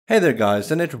Hey there guys,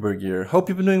 the Berg here. Hope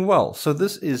you've been doing well. So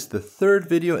this is the third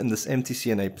video in this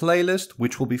MTCNA playlist,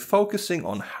 which will be focusing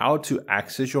on how to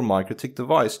access your MikroTik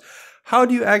device. How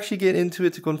do you actually get into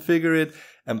it to configure it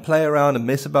and play around and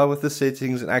mess about with the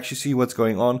settings and actually see what's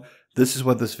going on? This is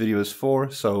what this video is for.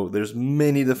 So there's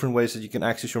many different ways that you can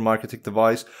access your MikroTik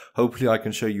device. Hopefully I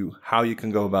can show you how you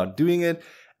can go about doing it.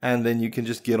 And then you can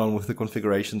just get on with the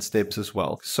configuration steps as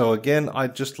well. So again,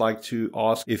 I'd just like to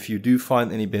ask if you do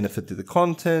find any benefit to the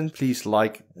content, please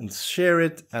like and share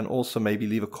it, and also maybe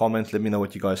leave a comment. Let me know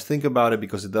what you guys think about it,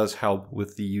 because it does help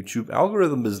with the YouTube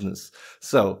algorithm business.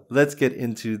 So let's get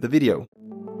into the video.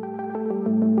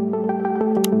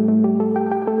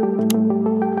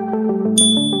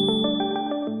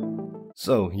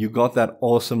 So you got that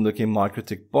awesome looking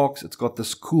MikroTik box. It's got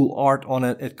this cool art on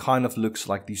it. It kind of looks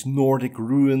like these Nordic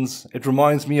ruins. It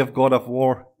reminds me of God of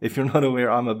War. If you're not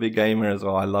aware, I'm a big gamer as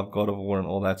well. I love God of War and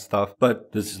all that stuff.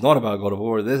 But this is not about God of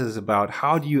War. This is about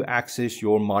how do you access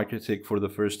your MikroTik for the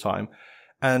first time.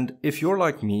 And if you're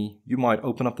like me, you might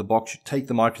open up the box, you take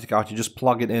the MikroTik out, you just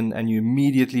plug it in, and you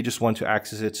immediately just want to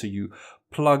access it. So you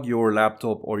plug your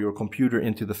laptop or your computer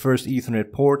into the first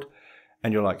Ethernet port.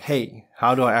 And you're like, hey,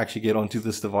 how do I actually get onto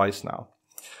this device now?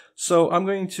 So I'm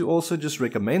going to also just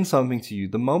recommend something to you.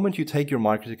 The moment you take your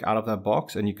MikroTik out of that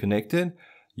box and you connect it,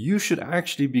 you should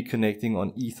actually be connecting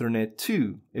on Ethernet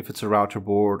 2, if it's a router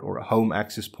board or a home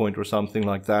access point or something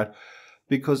like that.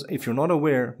 Because if you're not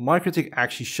aware, MikroTik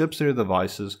actually ships their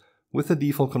devices with the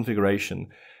default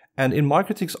configuration. And in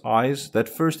MikroTik's eyes, that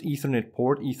first Ethernet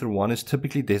port, Ether1, is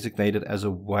typically designated as a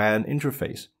WAN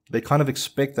interface. They kind of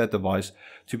expect that device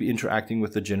to be interacting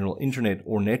with the general internet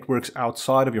or networks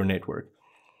outside of your network.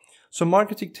 So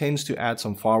MikroTik tends to add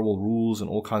some firewall rules and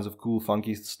all kinds of cool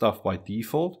funky stuff by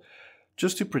default,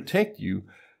 just to protect you.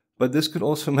 But this could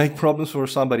also make problems for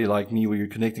somebody like me, where you're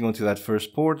connecting onto that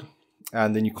first port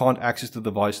and then you can't access the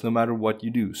device no matter what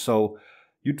you do. So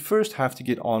you'd first have to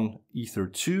get on Ether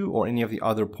 2 or any of the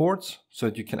other ports so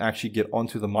that you can actually get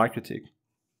onto the MikroTik.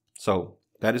 So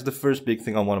that is the first big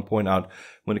thing I want to point out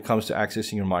when it comes to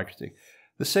accessing your MikroTik.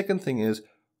 The second thing is,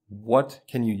 what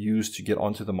can you use to get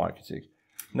onto the MikroTik?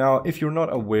 Now, if you're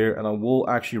not aware, and I will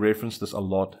actually reference this a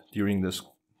lot during this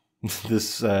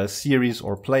series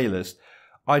or playlist,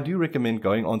 I do recommend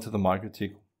going onto the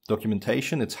MikroTik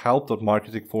documentation. It's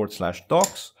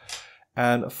help.mikrotik/docs.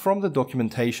 And from the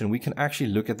documentation, we can actually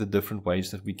look at the different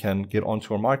ways that we can get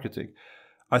onto our MikroTik.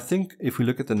 I think if we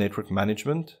look at the network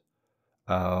management,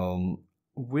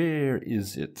 where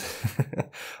is it?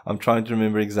 I'm trying to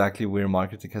remember exactly where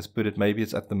MikroTik has put it. Maybe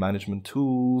it's at the management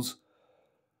tools.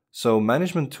 So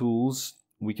management tools,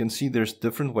 we can see there's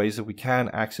different ways that we can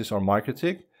access our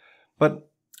MikroTik. But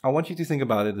I want you to think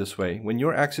about it this way. When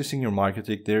you're accessing your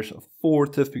MikroTik, there's 4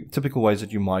 typical ways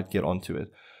that you might get onto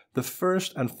it. The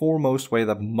first and foremost way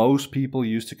that most people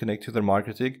use to connect to their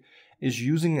MikroTik is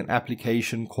using an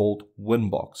application called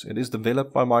Winbox. It is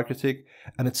developed by MikroTik,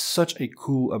 and it's such a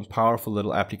cool and powerful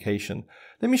little application.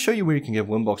 Let me show you where you can get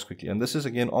Winbox quickly. And this is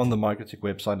again on the MikroTik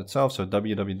website itself. So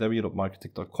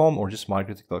www.mikrotik.com or just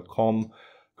mikrotik.com.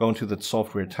 Go into the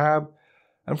software tab.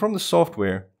 And from the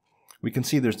software, we can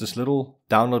see there's this little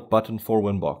download button for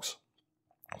Winbox.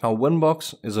 Now,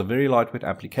 Winbox is a very lightweight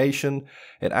application.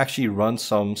 It actually runs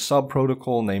some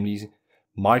sub-protocol, namely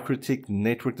MikroTik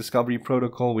Network Discovery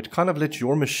Protocol, which kind of lets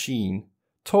your machine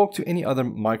talk to any other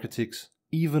MikroTiks,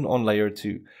 even on layer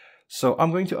 2. So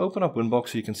I'm going to open up Winbox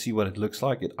so you can see what it looks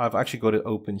like. I've actually got it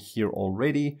open here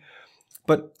already,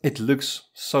 but it looks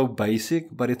so basic,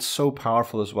 but it's so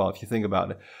powerful as well if you think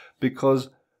about it, because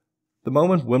the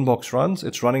moment Winbox runs,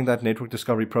 it's running that Network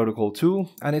Discovery Protocol tool,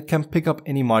 and it can pick up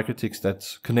any MikroTiks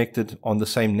that's connected on the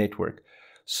same network.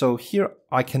 So here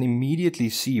I can immediately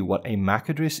see what a MAC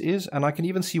address is, and I can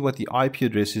even see what the IP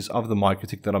address is of the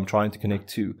MikroTik that I'm trying to connect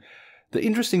to. The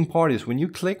interesting part is when you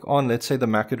click on, let's say, the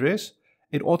MAC address,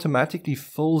 it automatically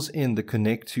fills in the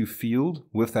connect to field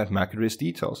with that MAC address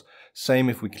details. Same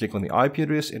if we click on the IP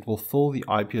address, it will fill the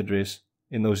IP address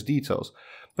in those details.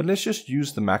 But let's just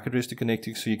use the MAC address to connect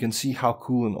to so you can see how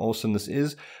cool and awesome this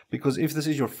is. Because if this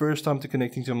is your first time to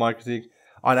connecting to a MikroTik,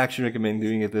 I'd actually recommend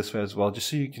doing it this way as well, just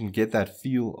so you can get that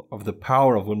feel of the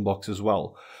power of Winbox as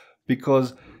well.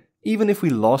 Because even if we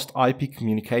lost IP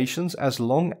communications, as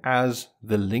long as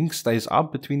the link stays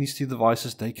up between these two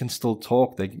devices, they can still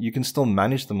talk. You can still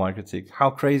manage the MikroTik. How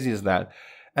crazy is that?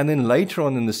 And then later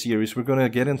on in the series, we're going to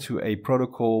get into a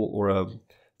protocol or a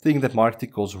thing that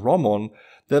MikroTik calls ROMON,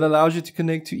 that allows you to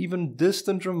connect to even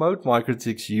distant remote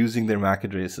MikroTiks using their MAC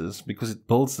addresses, because it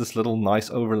builds this little nice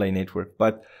overlay network.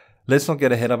 But let's not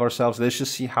get ahead of ourselves. Let's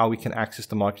just see how we can access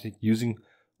the MikroTik using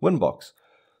Winbox.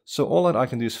 So all that I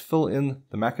can do is fill in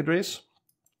the MAC address.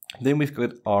 Then we've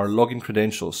got our login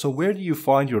credentials. So where do you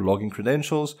find your login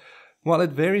credentials? Well, it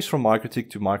varies from MikroTik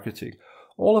to MikroTik.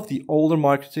 All of the older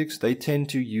MikroTiks, they tend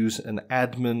to use an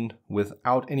admin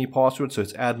without any password, so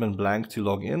it's admin blank to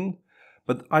log in.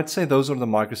 But I'd say those are the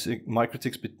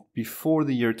MikroTiks before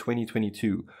the year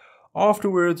 2022.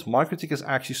 Afterwards, MikroTik has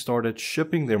actually started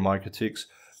shipping their MikroTiks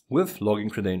with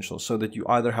login credentials, so that you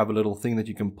either have a little thing that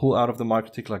you can pull out of the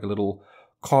MikroTik, like a little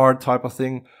card type of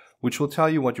thing, which will tell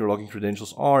you what your login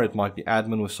credentials are. It might be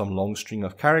admin with some long string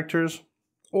of characters,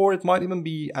 or it might even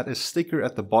be at a sticker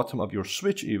at the bottom of your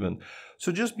switch even.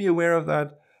 So just be aware of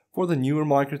that. For the newer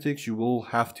MikroTiks, you will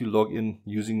have to log in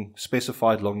using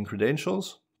specified login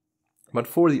credentials. But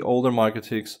for the older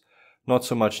MikroTiks, not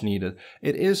so much needed.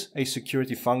 It is a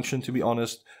security function, to be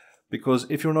honest, because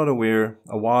if you're not aware,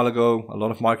 a while ago, a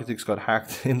lot of MikroTiks got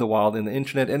hacked in the wild in the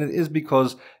internet, and it is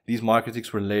because these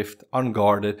MikroTiks were left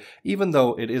unguarded, even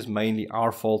though it is mainly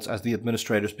our faults as the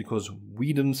administrators, because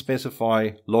we didn't specify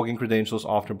login credentials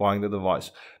after buying the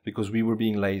device, because we were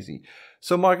being lazy.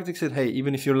 So MikroTik said, hey,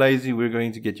 even if you're lazy, we're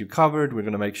going to get you covered. We're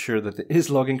going to make sure that there is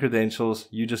login credentials.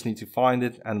 You just need to find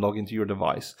it and log into your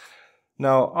device.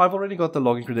 Now, I've already got the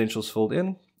login credentials filled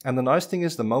in, and the nice thing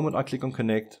is the moment I click on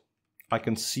connect, I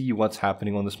can see what's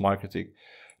happening on this MikroTik.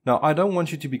 Now, I don't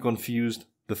want you to be confused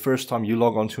the first time you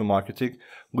log onto a MikroTik.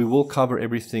 We will cover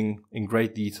everything in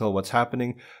great detail, what's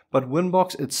happening. But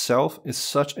Winbox itself is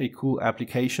such a cool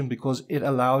application because it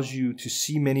allows you to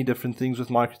see many different things with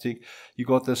MikroTik. You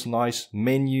got this nice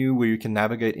menu where you can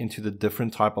navigate into the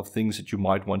different type of things that you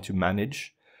might want to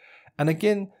manage. And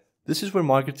again, this is where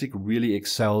MikroTik really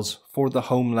excels for the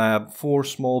home lab, for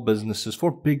small businesses,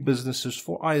 for big businesses,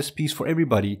 for ISPs, for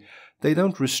everybody. They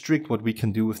don't restrict what we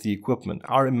can do with the equipment.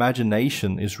 Our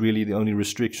imagination is really the only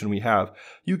restriction we have.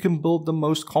 You can build the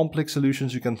most complex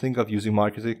solutions you can think of using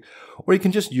MikroTik, or you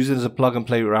can just use it as a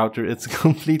plug-and-play router. It's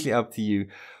completely up to you.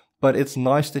 But it's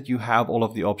nice that you have all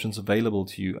of the options available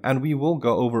to you. And we will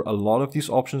go over a lot of these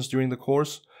options during the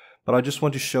course. But I just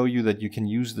want to show you that you can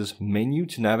use this menu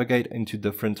to navigate into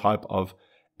different type of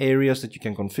areas that you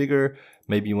can configure.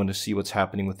 Maybe you want to see what's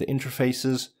happening with the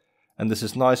interfaces. And this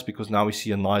is nice because now we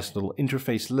see a nice little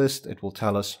interface list. It will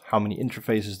tell us how many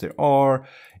interfaces there are,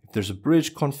 if there's a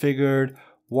bridge configured,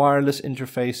 wireless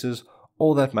interfaces,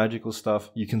 all that magical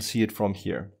stuff. You can see it from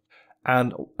here.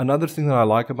 And another thing that I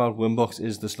like about Winbox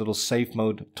is this little safe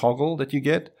mode toggle that you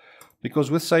get. Because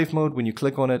with safe mode, when you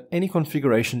click on it, any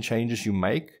configuration changes you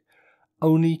make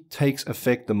only takes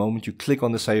effect the moment you click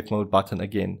on the safe mode button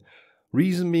again.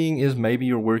 Reason being is maybe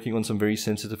you're working on some very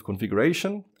sensitive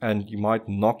configuration and you might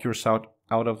knock yourself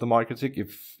out of the MikroTik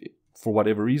if for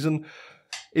whatever reason.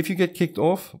 If you get kicked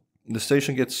off, the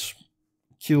station gets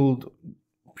killed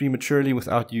prematurely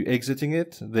without you exiting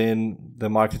it, then the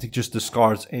MikroTik just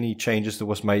discards any changes that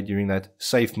was made during that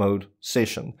safe mode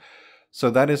session. So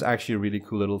that is actually a really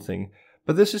cool little thing.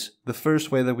 But this is the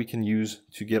first way that we can use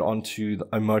to get onto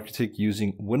a MikroTik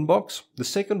using Winbox. The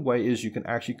second way is you can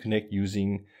actually connect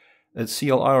using a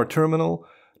CLI or terminal.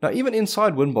 Now, even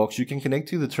inside Winbox, you can connect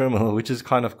to the terminal, which is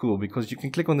kind of cool because you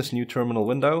can click on this new terminal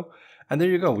window. And there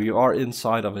you go. We are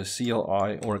inside of a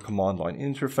CLI or a command line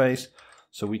interface.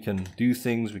 So we can do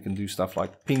things. We can do stuff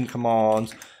like ping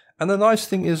commands. And the nice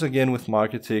thing is, again, with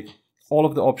MikroTik, all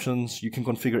of the options, you can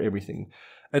configure everything.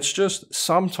 It's just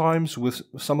sometimes with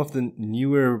some of the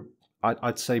newer,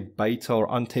 I'd say beta or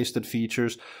untested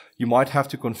features, you might have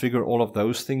to configure all of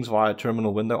those things via a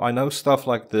terminal window. I know stuff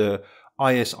like the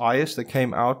ISIS that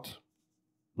came out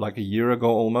like a year ago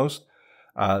almost,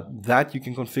 that you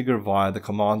can configure via the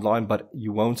command line, but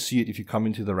you won't see it if you come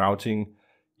into the routing.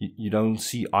 You don't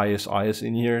see ISIS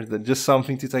in here. That's just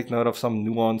something to take note of, some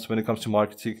nuance when it comes to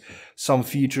MikroTik. Some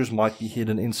features might be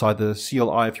hidden inside the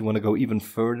CLI if you want to go even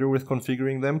further with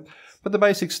configuring them. But the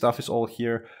basic stuff is all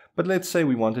here. But let's say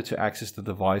we wanted to access the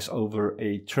device over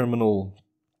a terminal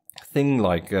thing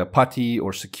like PuTTY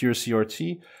or Secure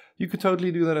CRT. You could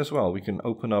totally do that as well. We can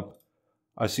open up,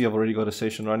 I see I've already got a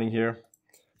session running here.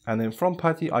 And then from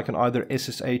PuTTY, I can either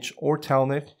SSH or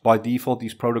Telnet. By default,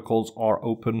 these protocols are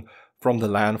open from the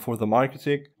LAN for the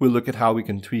MikroTik. We'll look at how we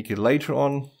can tweak it later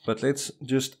on, but let's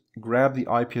just grab the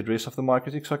IP address of the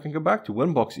MikroTik so I can go back to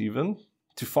Winbox even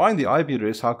to find the IP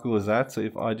address. How cool is that? So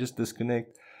if I just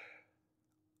disconnect,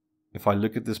 if I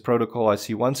look at this protocol, I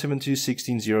see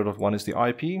 172.16.0.1 is the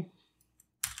IP.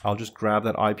 I'll just grab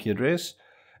that IP address.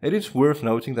 It is worth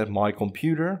noting that my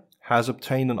computer has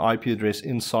obtained an IP address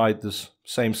inside this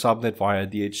same subnet via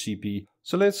DHCP.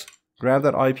 So let's grab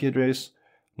that IP address.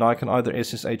 Now I can either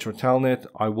SSH or Telnet.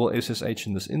 I will SSH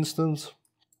in this instance.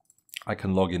 I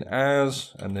can log in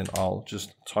as, and then I'll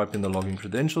just type in the login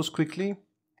credentials quickly.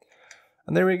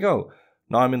 And there we go.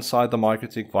 Now I'm inside the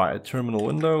MikroTik via a terminal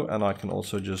window, and I can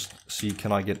also just see,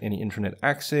 can I get any internet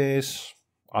access?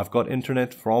 I've got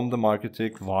internet from the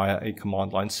MikroTik via a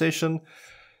command line session.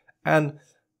 And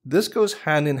this goes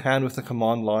hand in hand with the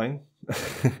command line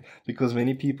because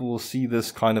many people will see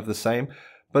this kind of the same.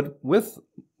 But with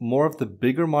more of the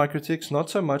bigger MikroTiks, not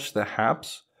so much the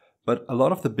HAPs, but a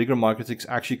lot of the bigger MikroTiks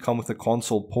actually come with a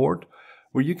console port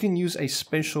where you can use a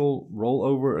special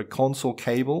rollover, a console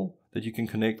cable that you can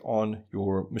connect on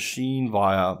your machine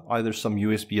via either some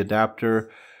USB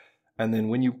adapter. And then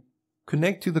when you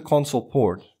connect to the console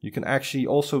port, you can actually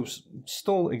also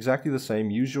still exactly the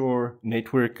same, use your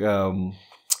network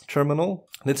terminal.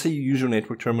 Let's say you use your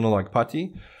network terminal like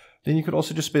PuTTY. Then you could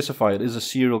also just specify it is a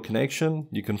serial connection.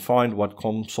 You can find what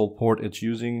console port it's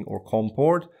using or COM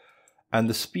port. And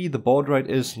the speed, the baud rate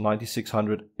is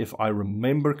 9600 if I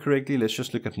remember correctly. Let's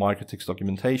just look at MikroTik's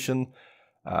documentation.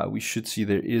 We should see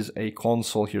there is a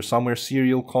console here somewhere,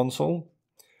 serial console.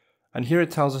 And here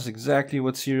it tells us exactly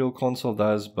what serial console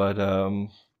does, but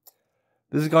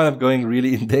this is kind of going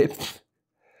really in depth.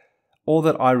 All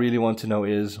that I really want to know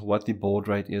is what the baud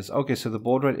rate is. Okay, so the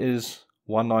baud rate is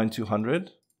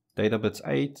 19200, data bits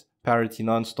 8, parity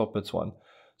none, stop bits 1.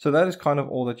 So that is kind of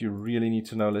all that you really need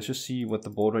to know. Let's just see what the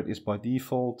baud rate is by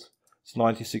default. It's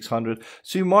 9600.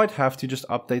 So you might have to just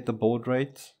update the baud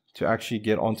rate to actually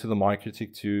get onto the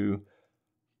MikroTik to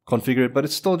configure it, but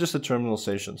it's still just a terminal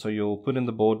session. So you'll put in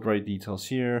the baud rate details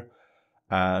here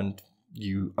and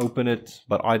you open it,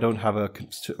 but I don't have a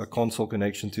console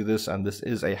connection to this, and this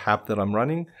is a HAP that I'm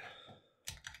running.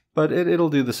 But it'll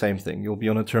do the same thing. You'll be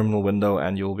on a terminal window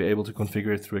and you'll be able to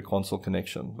configure it through a console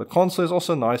connection. But console is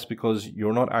also nice because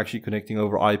you're not actually connecting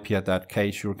over IP at that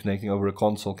case, you're connecting over a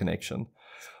console connection.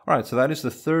 Alright, so that is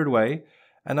the third way.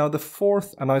 And now the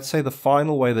fourth, and I'd say the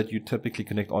final way that you typically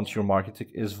connect onto your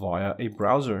MikroTik is via a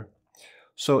browser.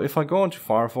 So if I go onto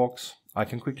Firefox, I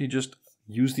can quickly just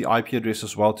use the IP address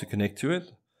as well to connect to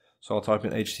it. So I'll type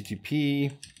in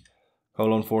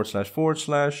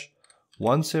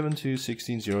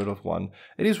http://172.16.0.1.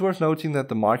 It is worth noting that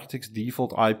the MikroTik's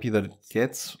default IP that it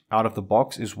gets out of the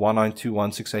box is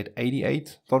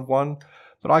 192.168.88.1,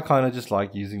 but I kind of just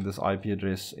like using this IP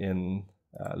address in,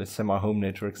 let's say, my home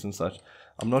networks and such.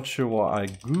 I'm not sure why I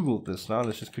googled this now.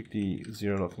 Let's just quickly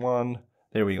 0.1.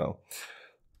 There we go.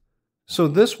 So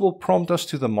this will prompt us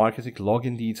to the MikroTik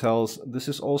login details. This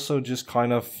is also just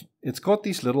kind of, it's got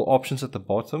these little options at the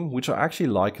bottom, which I actually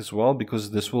like as well,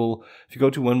 because this will, if you go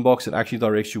to Winbox, it actually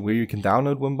directs you where you can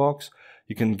download Winbox.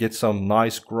 You can get some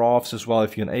nice graphs as well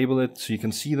if you enable it. So you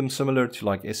can see them similar to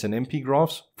like SNMP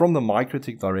graphs from the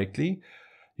MikroTik directly.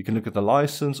 You can look at the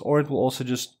license, or it will also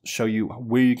just show you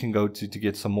where you can go to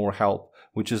get some more help,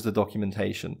 which is the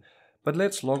documentation. But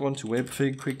let's log on to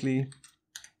Webfig quickly.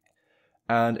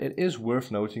 And it is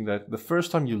worth noting that the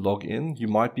first time you log in, you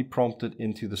might be prompted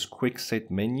into this Quick Set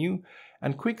menu.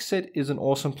 And Quick Set is an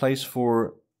awesome place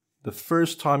for the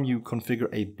first time you configure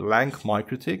a blank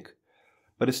MikroTik,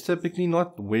 but it's typically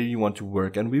not where you want to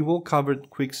work. And we will cover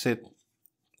Quick Set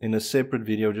in a separate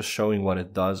video just showing what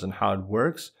it does and how it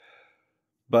works.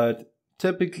 But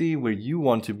typically where you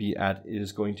want to be at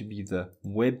is going to be the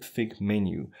Webfig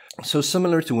menu. So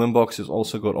similar to Winbox, it's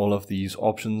also got all of these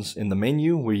options in the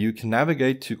menu where you can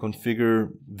navigate to configure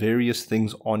various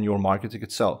things on your MikroTik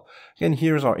itself. Again,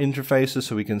 here's our interfaces,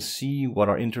 so we can see what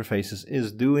our interfaces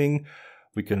is doing.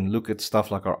 We can look at stuff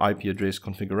like our IP address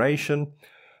configuration.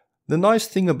 The nice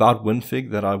thing about Winfig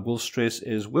that I will stress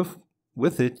is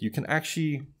with it, you can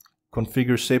actually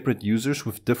configure separate users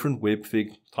with different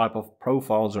Webfig type of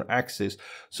profiles or access.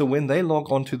 So when they log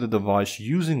onto the device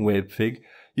using Webfig,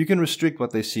 you can restrict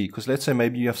what they see. Because let's say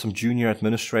maybe you have some junior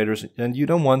administrators and you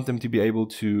don't want them to be able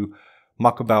to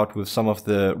muck about with some of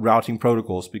the routing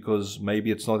protocols because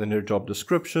maybe it's not in their job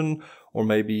description, or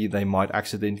maybe they might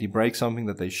accidentally break something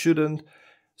that they shouldn't.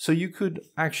 So you could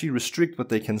actually restrict what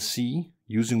they can see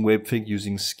using Webfig,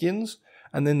 using skins,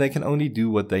 and then they can only do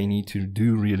what they need to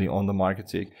do really on the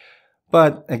MikroTik.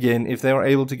 But again, if they are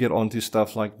able to get onto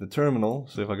stuff like the terminal,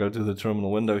 so if I go to the terminal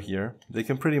window here, they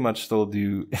can pretty much still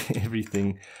do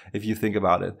everything if you think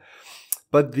about it.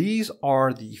 But these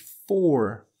are the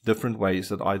 4 different ways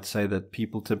that I'd say that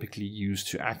people typically use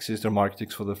to access their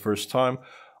MikroTiks for the first time.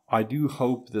 I do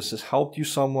hope this has helped you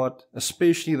somewhat,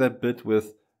 especially that bit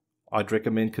with, I'd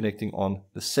recommend connecting on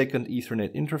the second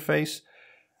Ethernet interface.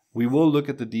 We will look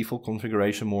at the default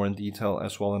configuration more in detail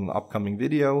as well in an upcoming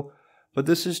video. But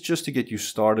this is just to get you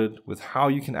started with how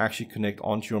you can actually connect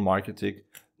onto your MikroTik,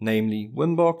 namely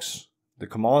Winbox, the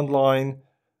command line,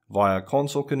 via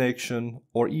console connection,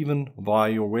 or even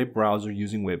via your web browser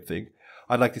using Webfig.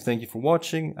 I'd like to thank you for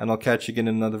watching, and I'll catch you again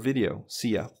in another video. See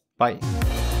ya.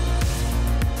 Bye.